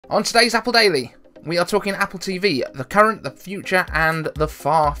On today's Apple Daily, we are talking Apple TV, the current, the future, and the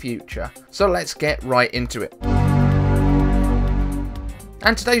far future. So let's get right into it.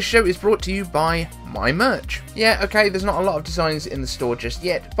 And today's show is brought to you by my merch. Yeah, okay, there's not a lot of designs in the store just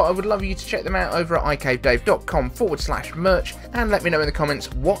yet, but I would love you to check them out over at icavedave.com/merch and let me know in the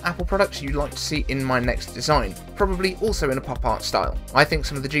comments what Apple products you'd like to see in my next design. Probably also in a pop art style. I think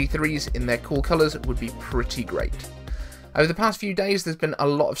some of the G3s in their cool colours would be pretty great. Over the past few days, there's been a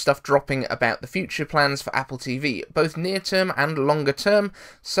lot of stuff dropping about the future plans for Apple TV, both near term and longer term,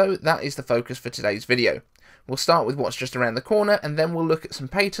 so that is the focus for today's video. We'll start with what's just around the corner, and then we'll look at some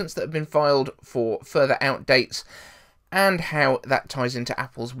patents that have been filed for further out dates, and how that ties into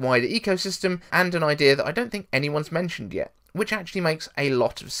Apple's wider ecosystem, and an idea that I don't think anyone's mentioned yet, which actually makes a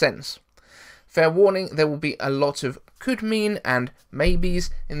lot of sense. Fair warning, there will be a lot of could mean and maybes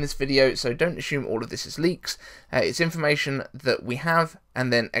in this video, so don't assume all of this is leaks. It's information that we have,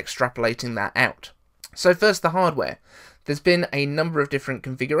 and then extrapolating that out. So first, the hardware. There's been a number of different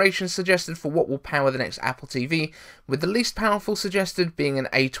configurations suggested for what will power the next Apple TV, with the least powerful suggested being an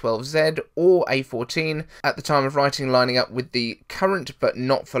A12Z or A14, at the time of writing lining up with the current but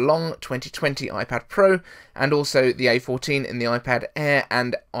not for long 2020 iPad Pro, and also the A14 in the iPad Air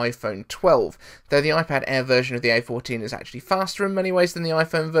and iPhone 12, though the iPad Air version of the A14 is actually faster in many ways than the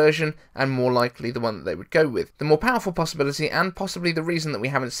iPhone version, and more likely the one that they would go with. The more powerful possibility, and possibly the reason that we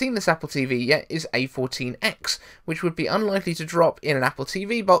haven't seen this Apple TV yet, is A14X, which would be unlikely to drop in an Apple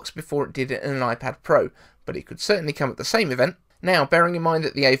TV box before it did it in an iPad Pro, but it could certainly come at the same event. Now, bearing in mind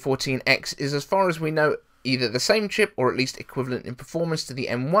that the A14X is, as far as we know, either the same chip or at least equivalent in performance to the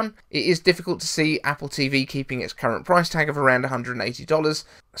M1, it is difficult to see Apple TV keeping its current price tag of around $180,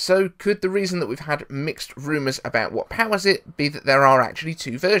 so could the reason that we've had mixed rumours about what powers it be that there are actually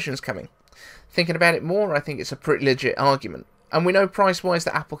two versions coming? Thinking about it more, I think it's a pretty legit argument. And we know price-wise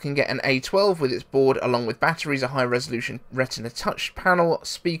that Apple can get an A12 with its board along with batteries, a high-resolution Retina touch panel,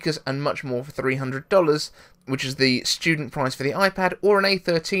 speakers and much more for $300, which is the student price for the iPad, or an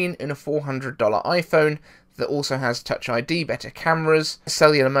A13 in a $400 iPhone that also has Touch ID, better cameras,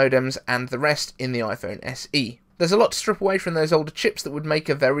 cellular modems and the rest in the iPhone SE. There's a lot to strip away from those older chips that would make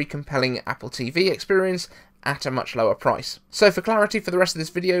a very compelling Apple TV experience at a much lower price. So for clarity for the rest of this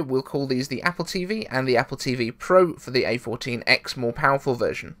video, we'll call these the Apple TV and the Apple TV Pro for the A14X more powerful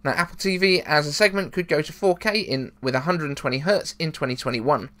version. Now, Apple TV as a segment could go to 4K with 120Hz in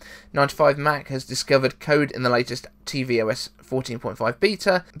 2021. 95Mac has discovered code in the latest tvOS 14.5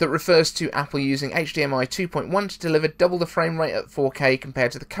 beta that refers to Apple using HDMI 2.1 to deliver double the frame rate at 4K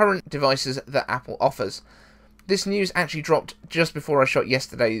compared to the current devices that Apple offers. This news actually dropped just before I shot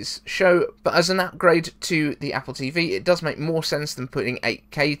yesterday's show, but as an upgrade to the Apple TV, it does make more sense than putting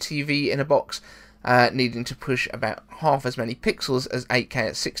 8K TV in a box, needing to push about half as many pixels as 8K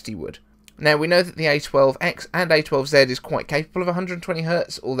at 60 would. Now, we know that the A12X and A12Z is quite capable of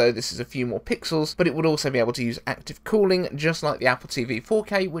 120Hz, although this is a few more pixels, but it would also be able to use active cooling, just like the Apple TV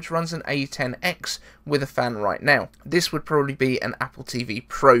 4K, which runs an A10X with a fan right now. This would probably be an Apple TV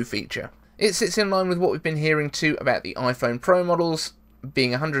Pro feature. It sits in line with what we've been hearing too about the iPhone Pro models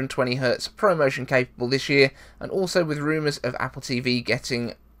being 120Hz ProMotion capable this year, and also with rumours of Apple TV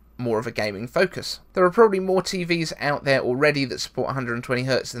getting more of a gaming focus. There are probably more TVs out there already that support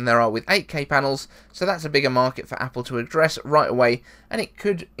 120Hz than there are with 8K panels, so that's a bigger market for Apple to address right away, and it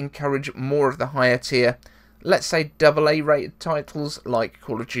could encourage more of the higher tier, let's say AA rated titles like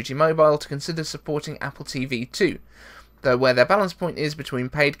Call of Duty Mobile to consider supporting Apple TV too. Though where their balance point is between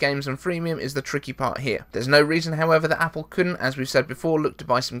paid games and freemium is the tricky part here. There's no reason, however, that Apple couldn't, as we've said before, look to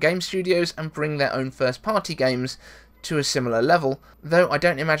buy some game studios and bring their own first-party games to a similar level, though I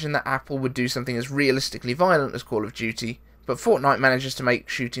don't imagine that Apple would do something as realistically violent as Call of Duty, but Fortnite manages to make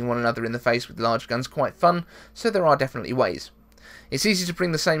shooting one another in the face with large guns quite fun, so there are definitely ways. It's easy to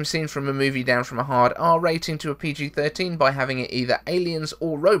bring the same scene from a movie down from a hard R rating to a PG-13 by having it either aliens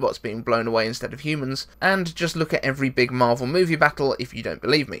or robots being blown away instead of humans, and just look at every big Marvel movie battle if you don't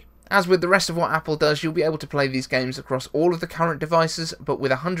believe me. As with the rest of what Apple does, you'll be able to play these games across all of the current devices, but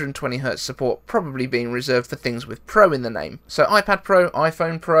with 120Hz support probably being reserved for things with Pro in the name. So iPad Pro,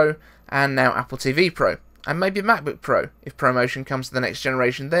 iPhone Pro, and now Apple TV Pro. And maybe MacBook Pro, if ProMotion comes to the next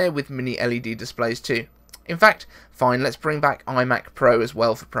generation there with mini LED displays too. In fact, fine, let's bring back iMac Pro as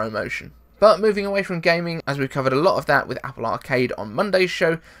well for ProMotion. But moving away from gaming, as we've covered a lot of that with Apple Arcade on Monday's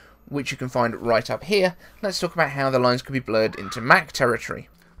show, which you can find right up here, let's talk about how the lines could be blurred into Mac territory.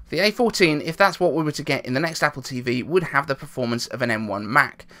 The A14, if that's what we were to get in the next Apple TV, would have the performance of an M1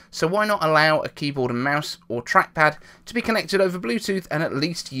 Mac, so why not allow a keyboard and mouse or trackpad to be connected over Bluetooth and at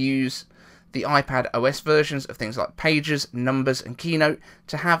least use the iPad OS versions of things like Pages, Numbers and Keynote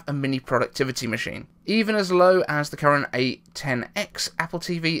to have a mini productivity machine. Even as low as the current A10X Apple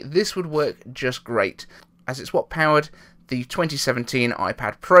TV, this would work just great, as it's what powered the 2017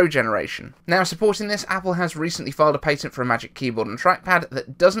 iPad Pro generation. Now, supporting this, Apple has recently filed a patent for a Magic Keyboard and trackpad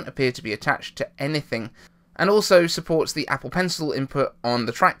that doesn't appear to be attached to anything, and also supports the Apple Pencil input on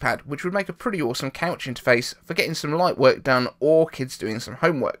the trackpad, which would make a pretty awesome couch interface for getting some light work done or kids doing some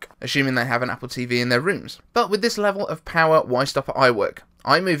homework, assuming they have an Apple TV in their rooms. But with this level of power, why stop at iWork?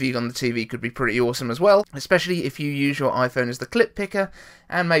 iMovie on the TV could be pretty awesome as well, especially if you use your iPhone as the clip picker,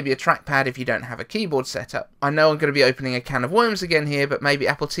 and maybe a trackpad if you don't have a keyboard set up. I know I'm going to be opening a can of worms again here, but maybe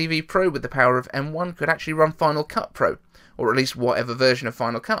Apple TV Pro with the power of M1 could actually run Final Cut Pro, or at least whatever version of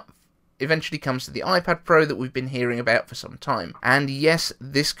Final Cut eventually comes to the iPad Pro that we've been hearing about for some time. And yes,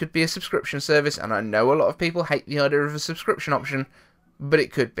 this could be a subscription service, and I know a lot of people hate the idea of a subscription option, but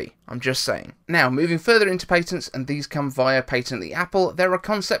it could be. I'm just saying. Now, moving further into patents, and these come via Patently Apple, there are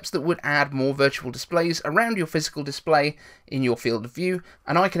concepts that would add more virtual displays around your physical display in your field of view,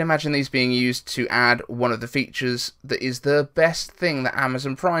 and I can imagine these being used to add one of the features that is the best thing that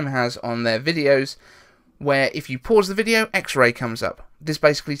Amazon Prime has on their videos, where if you pause the video, X-ray comes up. This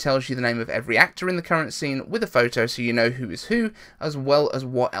basically tells you the name of every actor in the current scene with a photo so you know who is who, as well as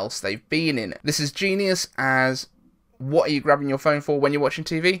what else they've been in. This is genius, as what are you grabbing your phone for when you're watching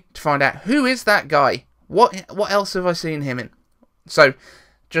TV? To find out who is that guy? What else have I seen him in? So,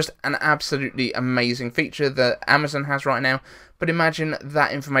 just an absolutely amazing feature that Amazon has right now, but imagine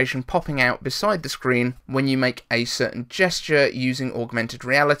that information popping out beside the screen when you make a certain gesture using augmented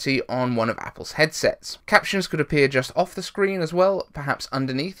reality on one of Apple's headsets. Captions could appear just off the screen as well, perhaps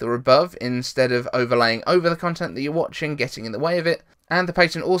underneath or above, instead of overlaying over the content that you're watching, getting in the way of it. And the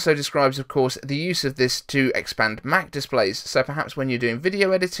patent also describes, of course, the use of this to expand Mac displays, so perhaps when you're doing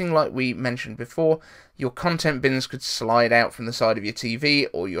video editing like we mentioned before, your content bins could slide out from the side of your TV,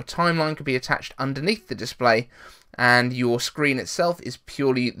 or your timeline could be attached underneath the display, and your screen itself is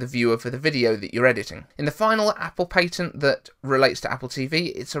purely the viewer for the video that you're editing. In the final Apple patent that relates to Apple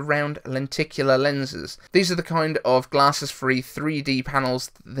TV, it's around lenticular lenses. These are the kind of glasses-free 3D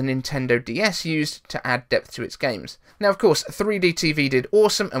panels the Nintendo DS used to add depth to its games. Now, of course, 3D TV did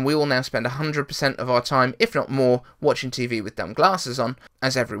awesome, and we will now spend 100% of our time, if not more, watching TV with dumb glasses on,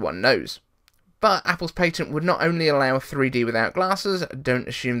 as everyone knows. But Apple's patent would not only allow 3D without glasses, don't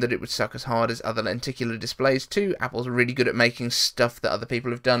assume that it would suck as hard as other lenticular displays too. Apple's really good at making stuff that other people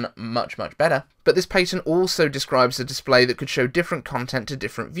have done much, much better. But this patent also describes a display that could show different content to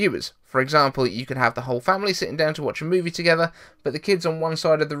different viewers. For example, you could have the whole family sitting down to watch a movie together, but the kids on one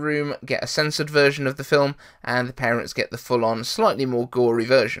side of the room get a censored version of the film, and the parents get the full-on, slightly more gory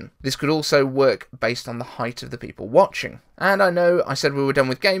version. This could also work based on the height of the people watching. And I know I said we were done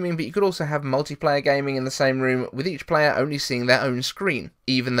with gaming, but you could also have multiplayer gaming in the same room, with each player only seeing their own screen,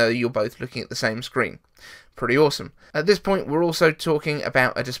 even though you're both looking at the same screen. Pretty awesome. At this point, we're also talking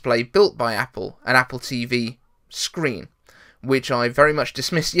about a display built by Apple, an Apple TV screen, which I very much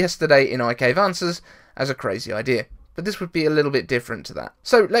dismissed yesterday in iCave Answers as a crazy idea. But this would be a little bit different to that.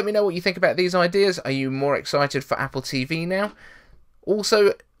 So let me know what you think about these ideas. Are you more excited for Apple TV now?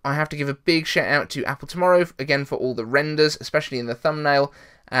 Also, I have to give a big shout out to Apple Tomorrow, again for all the renders, especially in the thumbnail,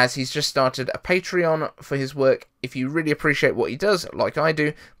 as he's just started a Patreon for his work. If you really appreciate what he does, like I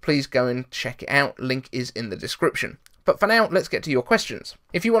do, please go and check it out. Link is in the description. But for now, let's get to your questions.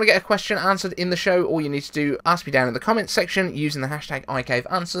 If you want to get a question answered in the show, all you need to do, ask me down in the comments section using the hashtag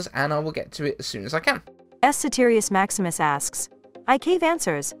iCaveAnswers, and I will get to it as soon as I can. S. Satirius Maximus asks, iCave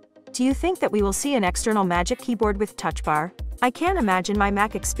Answers, do you think that we will see an external Magic Keyboard with touch bar? I can't imagine my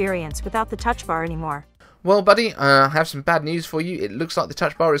Mac experience without the touch bar anymore. Well, buddy, I have some bad news for you. It looks like the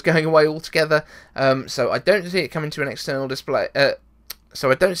touch bar is going away altogether, so I don't see it coming to an external display. So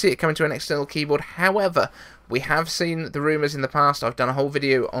I don't see it coming to an external keyboard. However, we have seen the rumours in the past. I've done a whole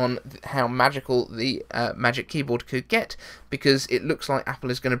video on how magical the Magic Keyboard could get, because it looks like Apple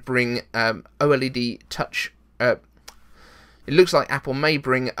is going to bring OLED touch. It looks like Apple may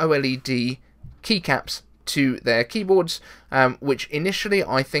bring OLED keycaps to their keyboards, which initially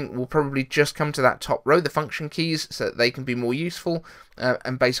I think will probably just come to that top row, the function keys, so that they can be more useful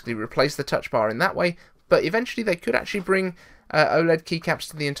and basically replace the touch bar in that way. But eventually they could actually bring OLED keycaps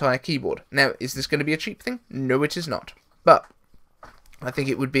to the entire keyboard. Now, is this going to be a cheap thing? No, it is not. But I think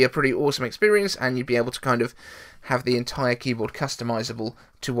it would be a pretty awesome experience, and you'd be able to kind of have the entire keyboard customizable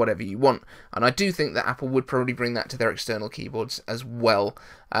to whatever you want. And I do think that Apple would probably bring that to their external keyboards as well,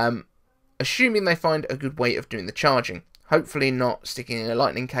 assuming they find a good way of doing the charging. Hopefully not sticking a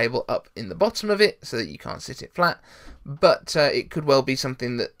lightning cable up in the bottom of it so that you can't sit it flat, but it could well be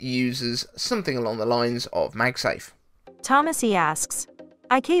something that uses something along the lines of MagSafe. Thomas E. asks,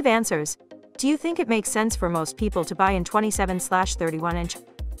 iCave answers, do you think it makes sense for most people to buy in 27/31-inch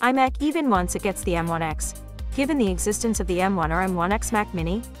iMac even once it gets the M1X? Given the existence of the M1 or M1X Mac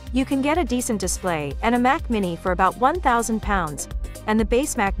Mini, you can get a decent display and a Mac Mini for about £1,000, and the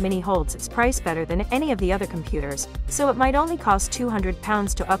base Mac Mini holds its price better than any of the other computers, so it might only cost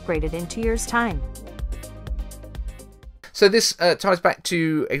 £200 to upgrade it in 2 years' time. So this ties back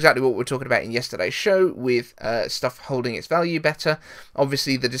to exactly what we were talking about in yesterday's show, with stuff holding its value better.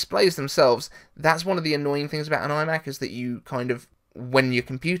 Obviously the displays themselves, that's one of the annoying things about an iMac, is that you kind of, when your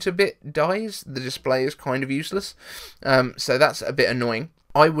computer bit dies, the display is kind of useless. So that's a bit annoying.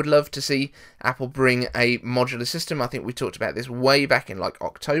 I would love to see Apple bring a modular system. I think we talked about this way back in like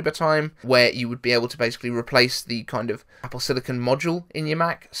October time, where you would be able to basically replace the kind of Apple Silicon module in your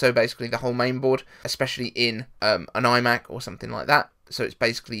Mac. So basically the whole main board, especially in an iMac or something like that. So it's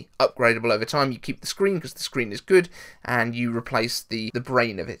basically upgradable over time. You keep the screen because the screen is good, and you replace the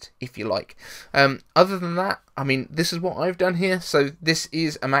brain of it, if you like. Other than that, I mean, this is what I've done here. So this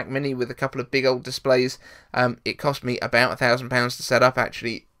is a Mac Mini with a couple of big old displays. It cost me about £1,000 to set up,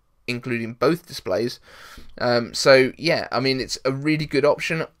 actually, including both displays. So yeah, I mean, it's a really good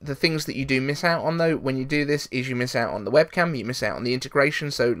option. The things that you do miss out on, though, when you do this, is you miss out on the webcam, you miss out on the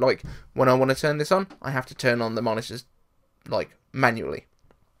integration. So like when I want to turn this on, I have to turn on the monitors like manually.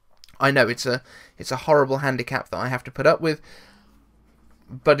 I know it's a horrible handicap that I have to put up with,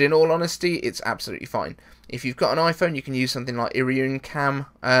 but in all honesty, it's absolutely fine. If you've got an iPhone, you can use something like Irion Cam,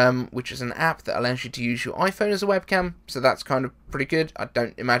 which is an app that allows you to use your iPhone as a webcam, so that's kind of pretty good. I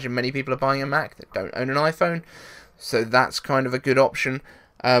don't imagine many people are buying a Mac that don't own an iPhone, so that's kind of a good option.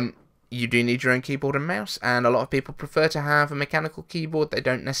 You do need your own keyboard and mouse, and a lot of people prefer to have a mechanical keyboard. They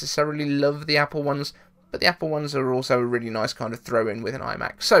don't necessarily love the Apple ones, but the Apple ones are also a really nice kind of throw-in with an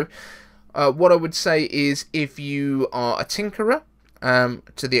iMac. So, what I would say is, if you are a tinkerer,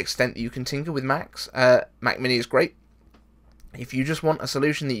 to the extent that you can tinker with Macs, Mac Mini is great. If you just want a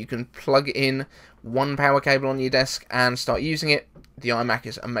solution that you can plug in one power cable on your desk and start using it, the iMac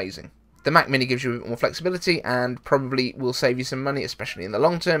is amazing. The Mac Mini gives you a bit more flexibility and probably will save you some money, especially in the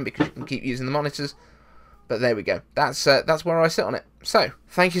long term, because you can keep using the monitors. But there we go. That's where I sit on it. So,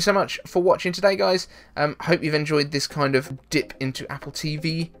 thank you so much for watching today, guys. Hope you've enjoyed this kind of dip into Apple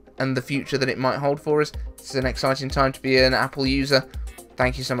TV and the future that it might hold for us. It's an exciting time to be an Apple user.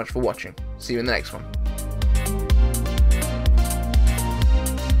 Thank you so much for watching. See you in the next one.